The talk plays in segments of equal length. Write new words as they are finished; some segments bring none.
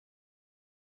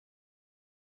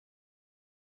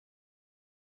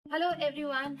Hello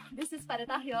everyone, this is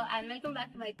Parita here and welcome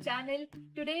back to my channel.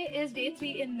 Today is day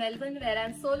 3 in Melbourne where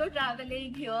I'm solo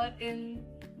traveling here in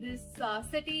this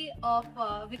city of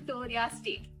Victoria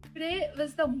State. Today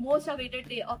was the most awaited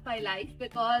day of my life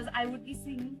because I would be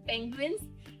seeing penguins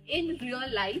in real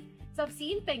life. So I've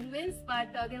seen penguins but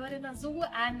they were in a zoo,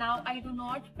 and now I do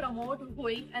not promote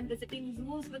going and visiting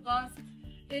zoos because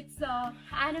it's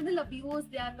animal abuse.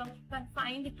 They are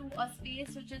confined to a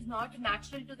space which is not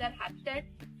natural to their habitat.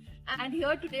 And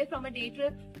here today from a day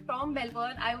trip from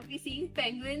Melbourne, I will be seeing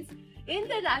penguins in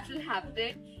their natural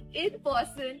habitat in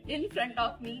person in front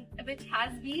of me, which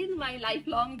has been my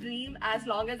lifelong dream as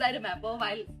long as I remember,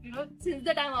 while since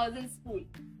the time I was in school.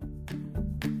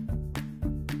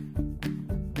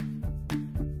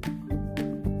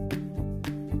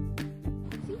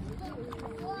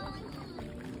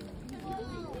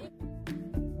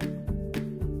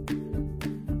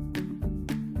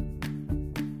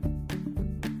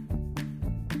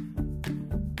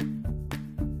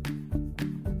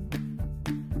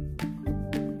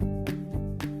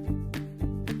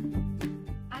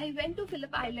 I went to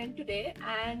Phillip Island today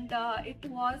and it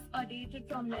was a day trip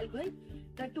from Melbourne.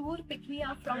 The tour picked me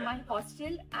up from my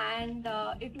hostel and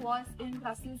it was in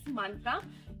Russell's Mantra,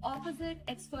 opposite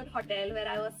Exford Hotel where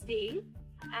I was staying.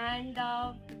 And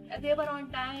they were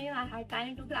on time. I had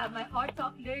time to grab my hot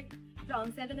chocolate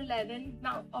from 7-Eleven.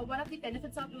 Now, one of the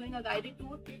benefits of doing a guided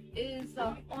tour is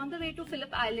on the way to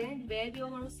Phillip Island, where we are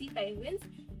going to see penguins.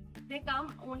 They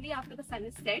come only after the sun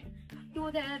is set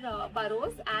to their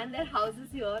burrows and their houses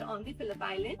here on the Phillip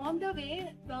Island. On the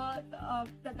way,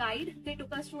 the guide, they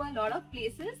took us to a lot of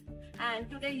places, and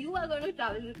today you are going to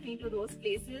travel with me to those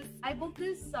places. I booked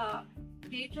this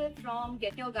day trip from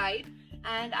Get Your Guide,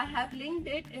 and I have linked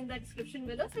it in the description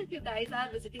below. So if you guys are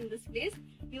visiting this place,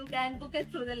 you can book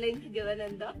it through the link given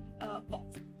in the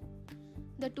box.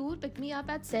 The tour picked me up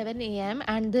at 7 a.m.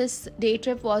 and this day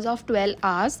trip was of 12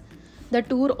 hours. The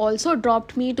tour also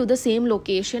dropped me to the same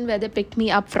location where they picked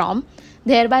me up from,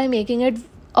 thereby making it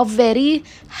a very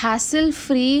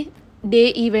hassle-free day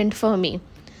event for me.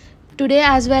 Today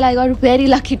as well, I got very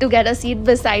lucky to get a seat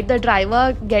beside the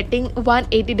driver, getting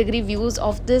 180-degree views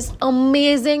of this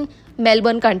amazing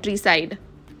Melbourne countryside.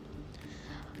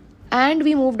 And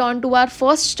we moved on to our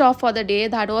first stop for the day,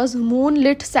 that was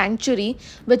Moonlit Sanctuary,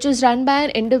 which is run by an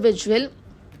individual,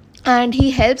 and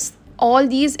he helps all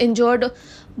these injured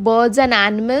birds and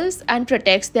animals and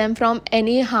protects them from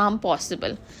any harm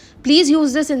possible. Please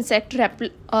use this insect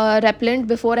repellent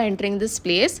before entering this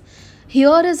place.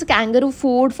 Here is kangaroo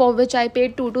food for which I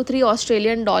paid 2 to 3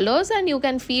 Australian dollars, and you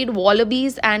can feed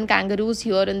wallabies and kangaroos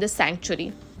here in this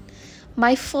sanctuary.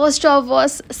 My first job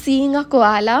was seeing a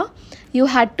koala. You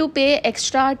had to pay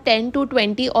extra 10 to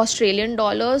 20 Australian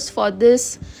dollars for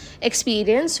this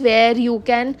experience, where you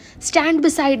can stand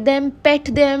beside them, pet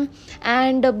them,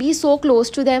 and be so close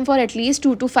to them for at least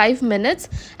 2 to 5 minutes.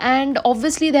 And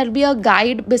obviously there'll be a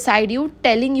guide beside you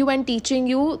telling you and teaching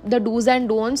you the do's and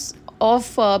don'ts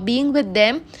of being with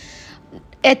them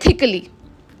ethically.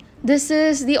 This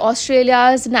is the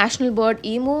Australia's national bird,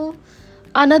 emu,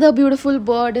 another beautiful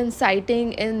bird in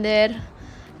sighting in their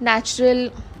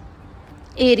natural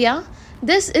area.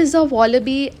 This is a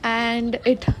wallaby and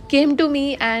it came to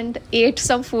me and ate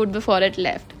some food before it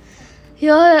left.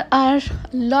 Here are a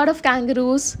lot of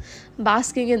kangaroos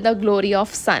basking in the glory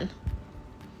of sun.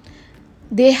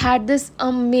 They had this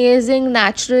amazing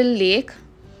natural lake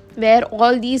where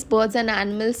all these birds and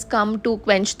animals come to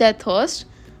quench their thirst.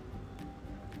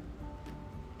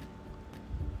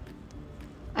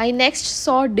 I next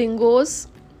saw dingoes.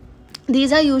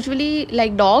 These are usually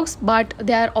like dogs, but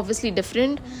they are obviously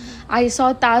different. I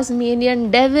saw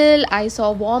Tasmanian devil, I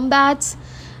saw wombats,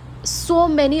 so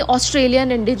many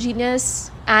Australian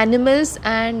indigenous animals,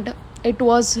 and it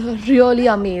was really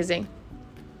amazing.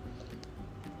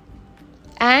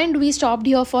 And we stopped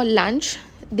here for lunch.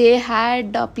 They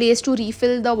had a place to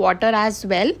refill the water as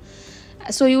well,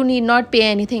 so you need not pay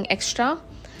anything extra.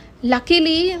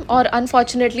 Luckily or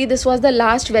unfortunately, this was the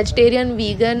last vegetarian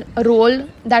vegan roll.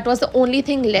 That was the only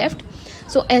thing left.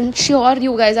 So ensure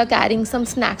you guys are carrying some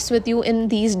snacks with you in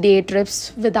these day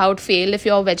trips without fail if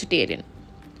you're vegetarian.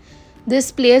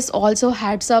 This place also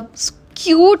had some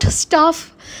cute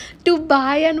stuff to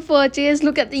buy and purchase.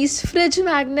 Look at these fridge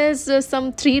magnets,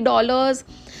 some $3.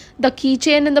 The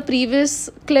keychain in the previous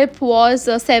clip was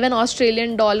 7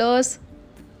 Australian dollars.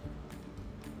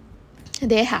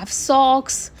 They have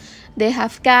socks, they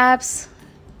have caps,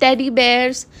 teddy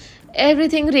bears,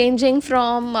 everything ranging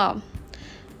from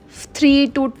 3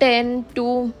 to 10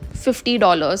 to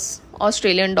 $50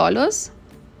 Australian dollars.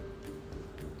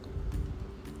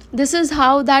 This is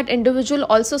how that individual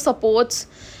also supports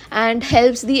and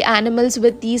helps the animals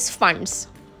with these funds.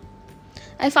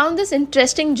 I found this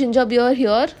interesting ginger beer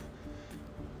here,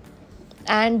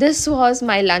 and this was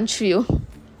my lunch view.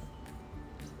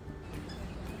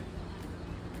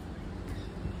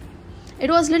 It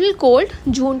was little cold,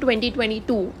 June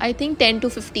 2022, I think 10 to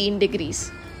 15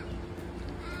 degrees.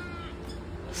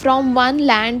 From one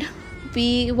land,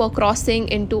 we were crossing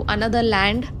into another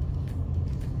land.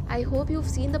 I hope you've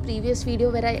seen the previous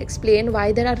video where I explained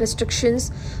why there are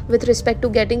restrictions with respect to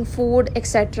getting food,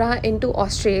 etc. into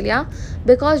Australia.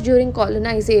 Because during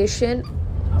colonization,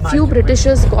 few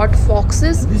Britishers got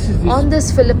foxes on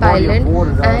this Phillip Island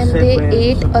and they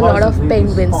ate a lot of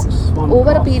penguins.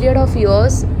 Over a period of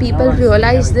years, people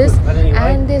realized this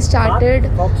and they started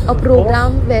a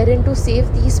program wherein to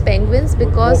save these penguins,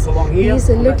 because these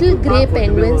little grey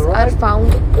penguins are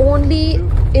found only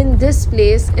in this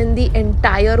place in the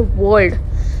entire world.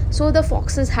 So the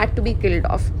foxes had to be killed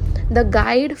off. The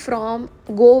guide from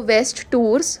Go West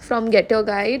Tours from Get Your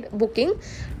Guide booking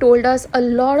told us a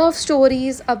lot of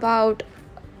stories about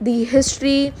the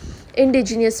history,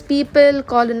 indigenous people,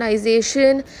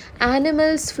 colonization,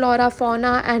 animals, flora,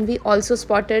 fauna, and we also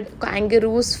spotted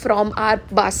kangaroos from our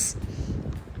bus.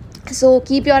 So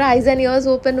keep your eyes and ears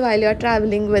open while you're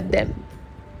traveling with them.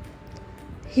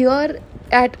 Here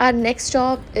at our next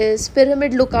stop is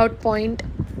Pyramid Lookout Point,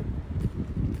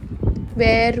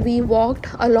 where we walked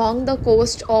along the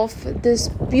coast of this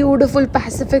beautiful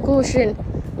Pacific Ocean.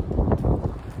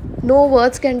 No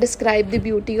words can describe the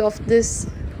beauty of this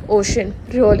ocean,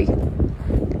 really.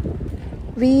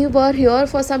 We were here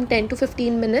for some 10 to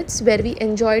 15 minutes where we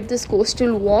enjoyed this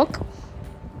coastal walk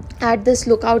at this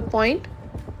lookout point.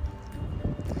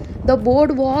 The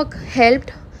boardwalk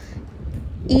helped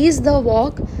ease the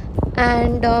walk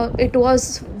and it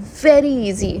was very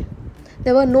easy.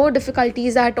 There were no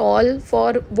difficulties at all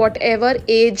for whatever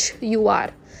age you are.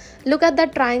 Look at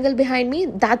that triangle behind me.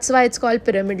 That's why it's called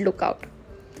Pyramid Lookout.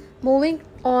 Moving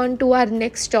on to our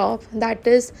next stop, that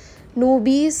is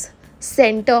Newbies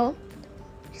Center.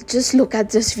 Just look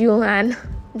at this view, man.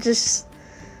 It's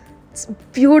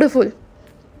beautiful.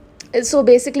 So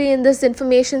basically in this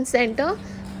information center,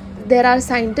 there are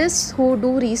scientists who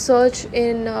do research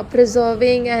in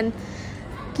preserving and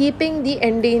keeping the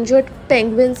endangered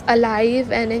penguins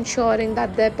alive and ensuring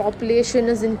that their population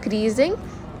is increasing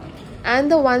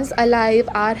and the ones alive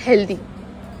are healthy.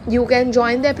 You can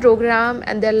join their program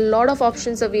and there are a lot of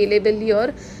options available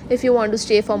here if you want to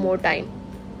stay for more time.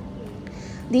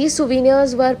 These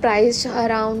souvenirs were priced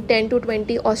around 10 to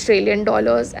 20 Australian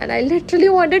dollars and I literally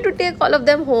wanted to take all of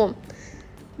them home.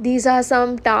 These are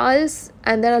some towels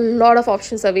and there are a lot of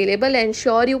options available.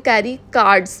 Ensure you carry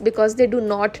cards because they do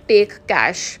not take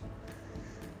cash.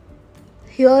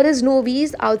 Here is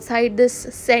Newbies outside this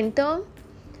center.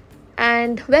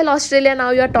 And well, Australia, now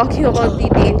you are talking about the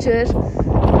danger.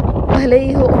 भले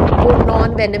ही वो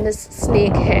non-venomous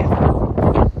snake है.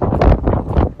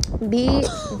 Be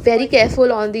very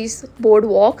careful on these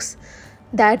boardwalks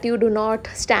that you do not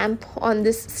stamp on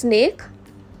this snake.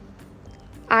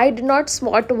 I did not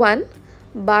spot one,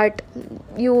 but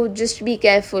you just be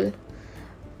careful.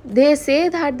 They say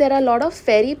that there are a lot of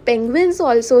fairy penguins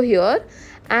also here,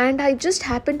 and I just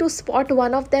happened to spot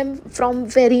one of them from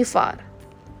very far.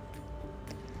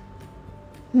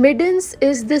 Middens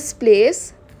is this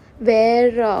place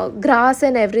where grass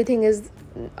and everything is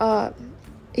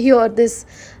here. This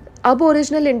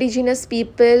Aboriginal indigenous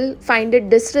people find it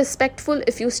disrespectful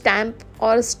if you stamp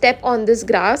or step on this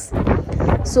grass.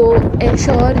 So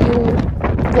ensure you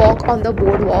walk on the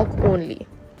boardwalk only.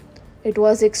 It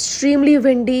was extremely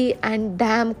windy and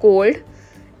damn cold,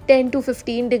 10 to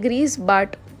 15 degrees,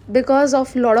 but because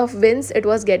of lot of winds, it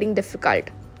was getting difficult.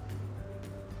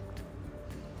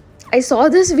 I saw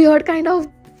this weird kind of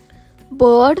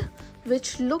bird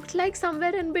which looked like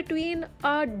somewhere in between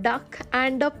a duck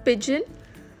and a pigeon,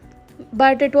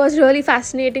 but it was really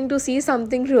fascinating to see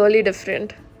something really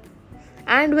different.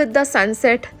 And with the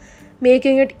sunset,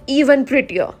 making it even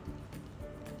prettier.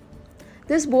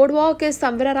 This boardwalk is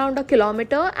somewhere around a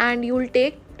kilometer and you will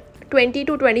take 20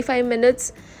 to 25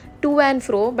 minutes to and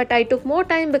fro, but I took more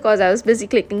time because I was busy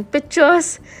clicking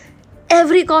pictures.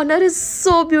 Every corner is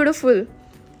so beautiful.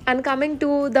 And coming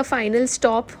to the final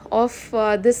stop of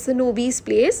this Newbies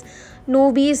place,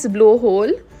 Newbies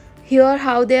blowhole. Here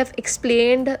how they have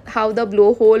explained how the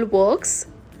blowhole works,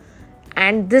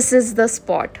 and this is the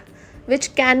spot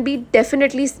which can be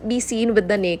definitely be seen with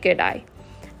the naked eye.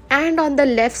 And on the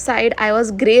left side, I was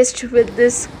graced with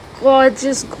this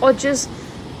gorgeous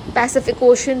Pacific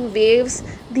Ocean waves,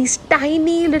 these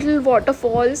tiny little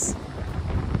waterfalls.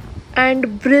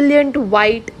 and brilliant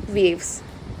white waves.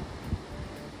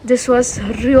 This was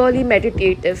really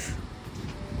meditative.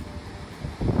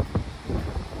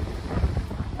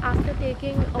 After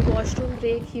taking a washroom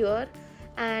break here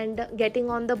and getting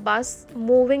on the bus,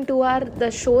 moving to the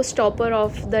showstopper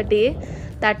of the day,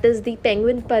 that is the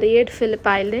Penguin Parade, Phillip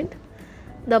Island.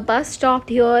 The bus stopped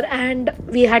here and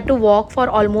we had to walk for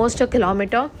almost a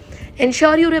kilometer.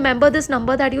 Ensure you remember this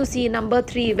number that you see, number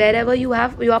 3, wherever you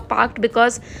are parked,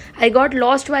 because I got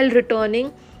lost while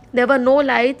returning. There were no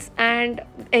lights, and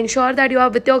ensure that you are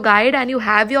with your guide and you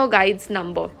have your guide's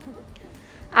number.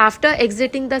 After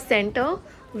exiting the center,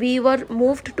 we were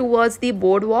moved towards the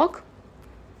boardwalk,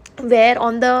 where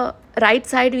on the right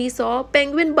side we saw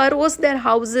penguin burrows, their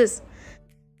houses.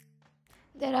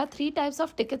 There are 3 types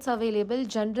of tickets available.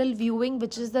 General viewing,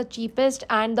 which is the cheapest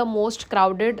and the most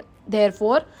crowded,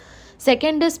 therefore.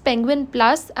 Second is Penguin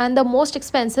Plus, and the most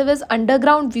expensive is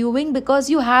underground viewing, because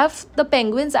you have the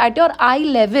penguins at your eye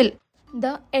level.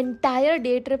 The entire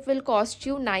day trip will cost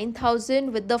you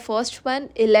 9,000 with the first one,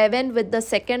 11 with the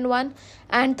second one,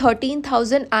 and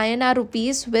 13,000 INR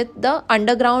rupees with the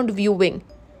underground viewing.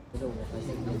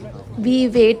 We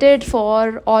waited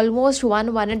for almost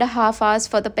 1.5 hours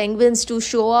for the penguins to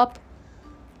show up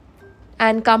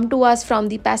and come to us from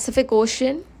the Pacific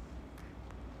Ocean.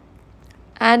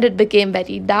 And it became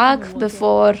very dark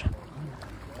before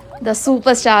the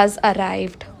superstars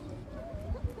arrived.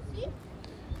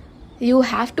 You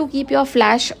have to keep your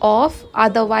flash off,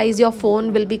 otherwise your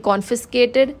phone will be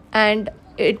confiscated and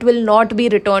it will not be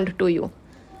returned to you.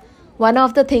 One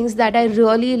of the things that I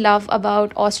really love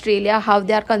about Australia, how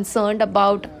they are concerned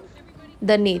about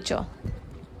the nature.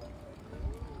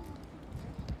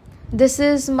 This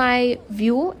is my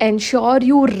view. Ensure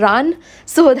you run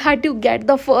so that you get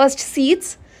the first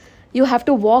seats. You have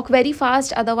to walk very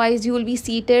fast, otherwise you will be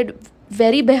seated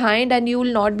very behind and you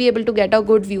will not be able to get a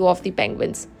good view of the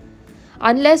penguins,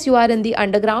 unless you are in the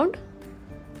underground.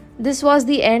 This was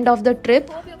the end of the trip.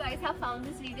 Hope you guys have found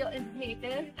this video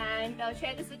informative, and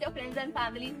share this with your friends and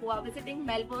family who are visiting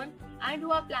Melbourne and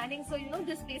who are planning. So,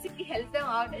 just basically help them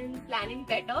out in planning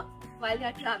better while they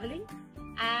are traveling.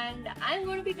 And I'm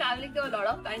going to be traveling to a lot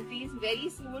of countries very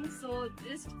soon. So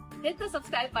just hit the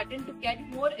subscribe button to get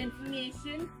more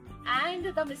information and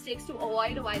the mistakes to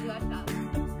avoid while you are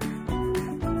traveling.